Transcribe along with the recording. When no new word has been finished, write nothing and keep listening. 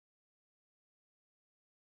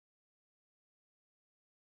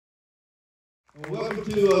Welcome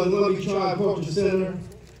to the Lumbee Tribe Culture Center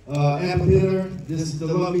Amphitheater. This is the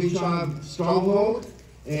Lumbee Tribe Stronghold,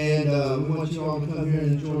 and we want you all to come here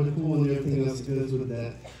and enjoy the pool and everything else that goes with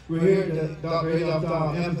that. We're here at the Dr. Adolph Dial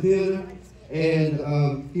Amphitheater,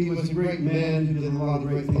 and he was a great man who did a lot of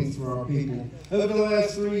great things for our people. Over the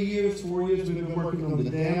last 4 years, we've been working on the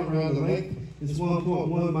dam around the lake. It's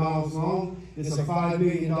 1.1 miles long. It's a $5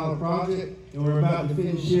 million project, and we're about to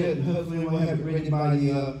finish it, and hopefully we'll have it ready by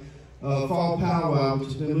the fall powwow, which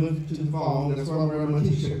has been moved to the fall. That's why I'm wearing my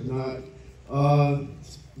t-shirt tonight.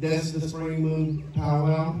 That's the spring moon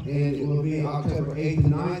powwow, and it will be October 8th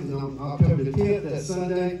and 9th, and on October the 10th, that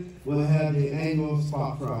Sunday, we'll have the annual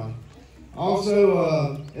spot fry.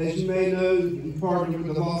 Also, as you may know, we partnered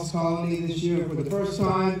with the Lost Colony this year for the first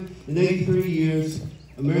time in 83 years.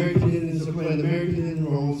 American Indians are playing American Indian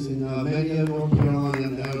roles in Manio, North Carolina,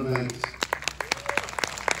 and the Outer Banks.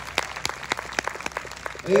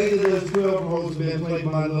 8 of those 12 roles have been played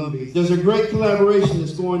by Lumbee. There's a great collaboration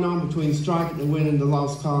that's going on between Strike the Wind and the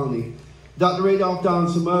Lost Colony. Dr. Adolph Dial and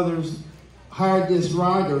some others hired this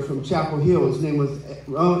writer from Chapel Hill. His name was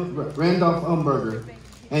Randolph Umberger,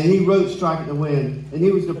 and he wrote Strike the Wind. And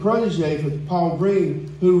he was the protege for Paul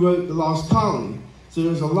Green, who wrote The Lost Colony. So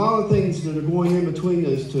there's a lot of things that are going in between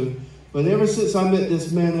those two. But ever since I met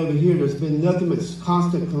this man over here, there's been nothing but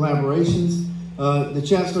constant collaborations. The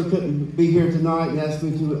Chancellor couldn't be here tonight and asked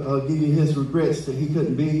me to give you his regrets that he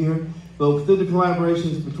couldn't be here. But through the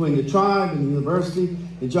collaborations between the tribe and the university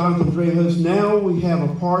and Jonathan Drahos, now we have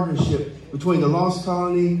a partnership between the Lost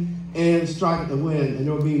Colony and Strike the Wind. And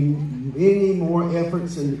there will be many more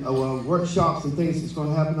efforts and workshops and things that's going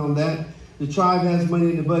to happen on that. The tribe has money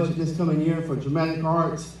in the budget this coming year for dramatic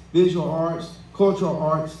arts, visual arts, cultural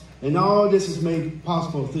arts, and all this is made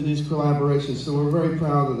possible through these collaborations. So we're very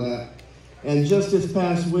proud of that. And just this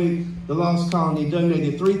past week, the Lost Colony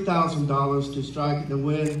donated $3,000 to Strike the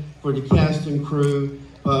Wind for the cast and crew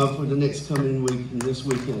for the next coming week and this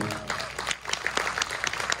weekend.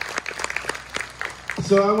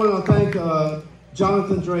 So I want to thank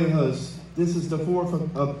Jonathan Drahos. This is the fourth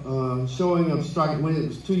showing of Strike the Wind. It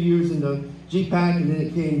was 2 years in the GPAC, and then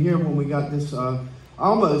it came here when we got this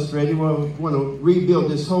almost ready. We want to rebuild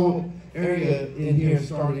this whole area in here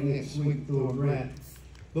starting next week through a grant.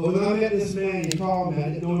 But when I met this man, he called me. I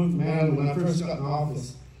didn't know him from Adam when I first got in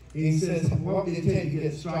office. And he says, what did it take to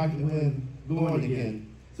get Strike the Wind going again?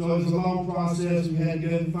 So it was a long process. We had to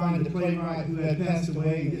go and find the playwright who had passed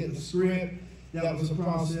away and get the script. That was a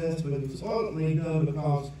process, but it was ultimately done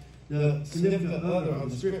because the significant other of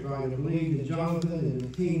the scriptwriter believed in Jonathan and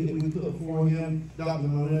the team that we put before him. Dr.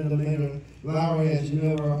 Moneta Maynard Lowry, as you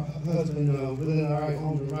know, our husband, within our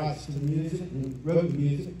owned the rights to the music and wrote the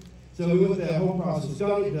music. So we went through that whole process,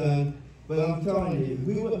 got it done, but I'm telling you,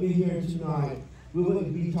 we wouldn't be here tonight. We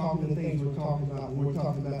wouldn't be talking the things we're talking about when we're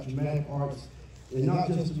talking about dramatic arts. And not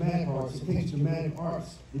just dramatic arts, it takes dramatic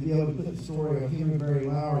arts to be able to put the story of Henry Berry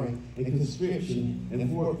Lowry and conscription and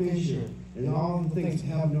Fort Fisher and all the things that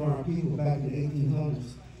happened to our people back in the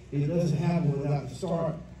 1800s. It doesn't happen without the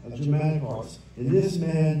start of dramatic arts. And this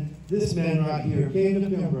man right here came to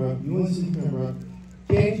Pembroke, UNC Pembroke,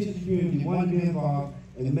 came to the community, wanted to be involved,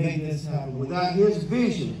 and made this happen. Without his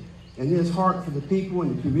vision and his heart for the people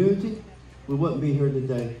and the community, we wouldn't be here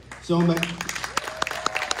today. So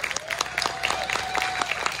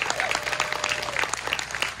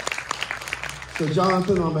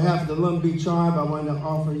Jonathan, on behalf of the Lumbee tribe, I want to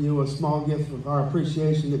offer you a small gift of our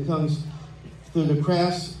appreciation that comes through the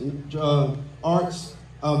crafts and arts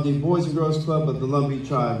of the Boys and Girls Club of the Lumbee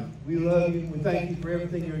tribe. We love you. We thank you for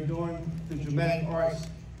everything you're doing through dramatic arts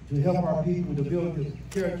to help our people, to build the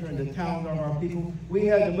character and the talent of our people. We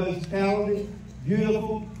have the most talented,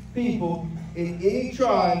 beautiful people in any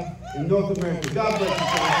tribe in North America. God bless you.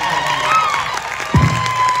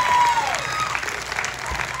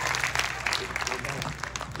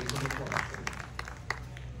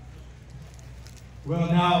 Well,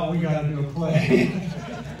 now we got to do a play,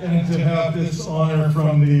 and to have this honor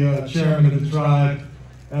from the chairman of the tribe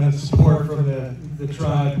and the support from the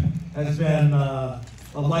tribe has been a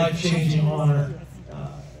life-changing honor.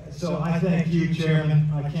 So I thank you, Chairman.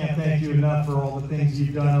 I can't thank you enough for all the things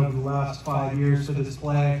you've done over the last 5 years for this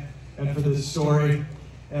play and for this story.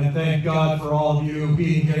 And thank God for all of you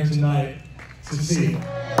being here tonight to see.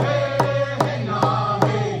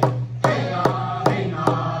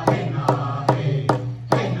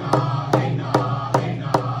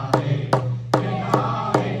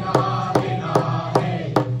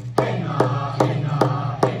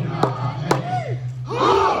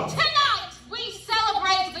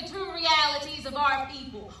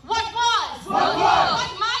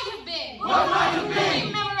 What might have been.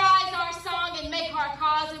 We memorize our song and make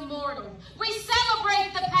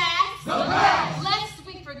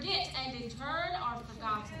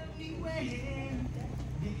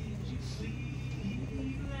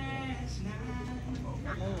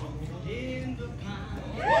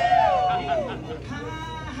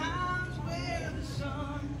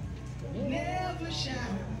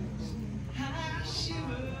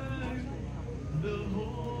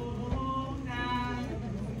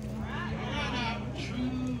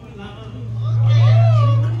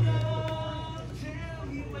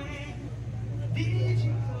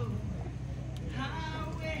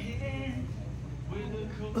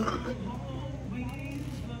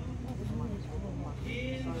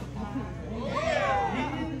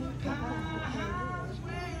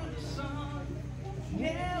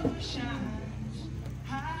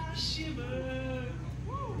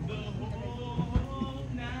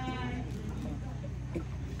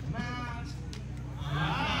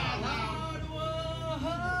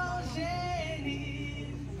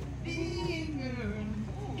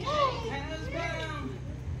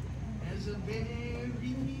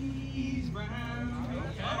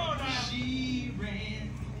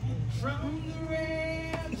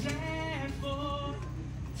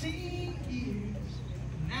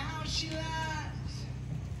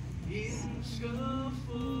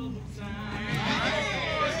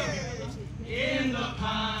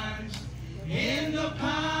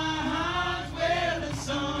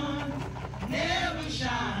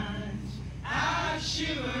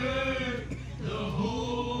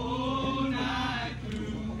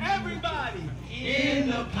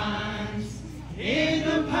the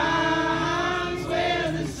pines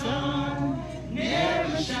where the sun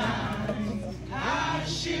never shines, I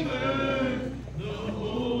shiver the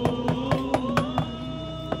whole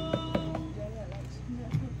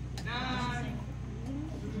night.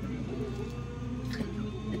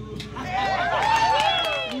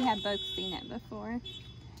 We have both seen it before.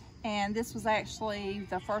 And this was actually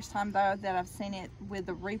the first time though that I've seen it with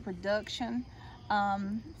the reproduction.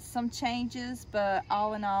 Some changes, but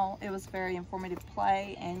all in all, it was a very informative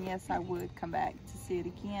play, and yes, I would come back to see it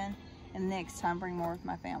again, and next time bring more of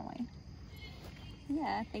my family.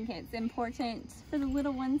 Yeah, I think it's important for the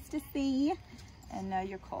little ones to see. And know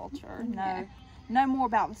your culture, know more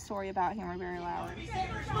about the story about Henry Berry Lowry.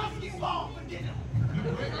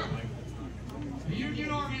 The Union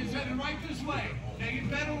Army is headed right this way. Now you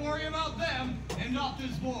better worry about them and not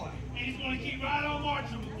this boy. He's going to keep right on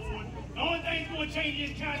marching, boy. The only thing that's going to change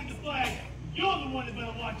this kind is the flag. You're the one that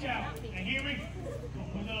better watch out. Now hear me?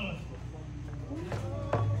 Come with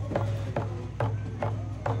us.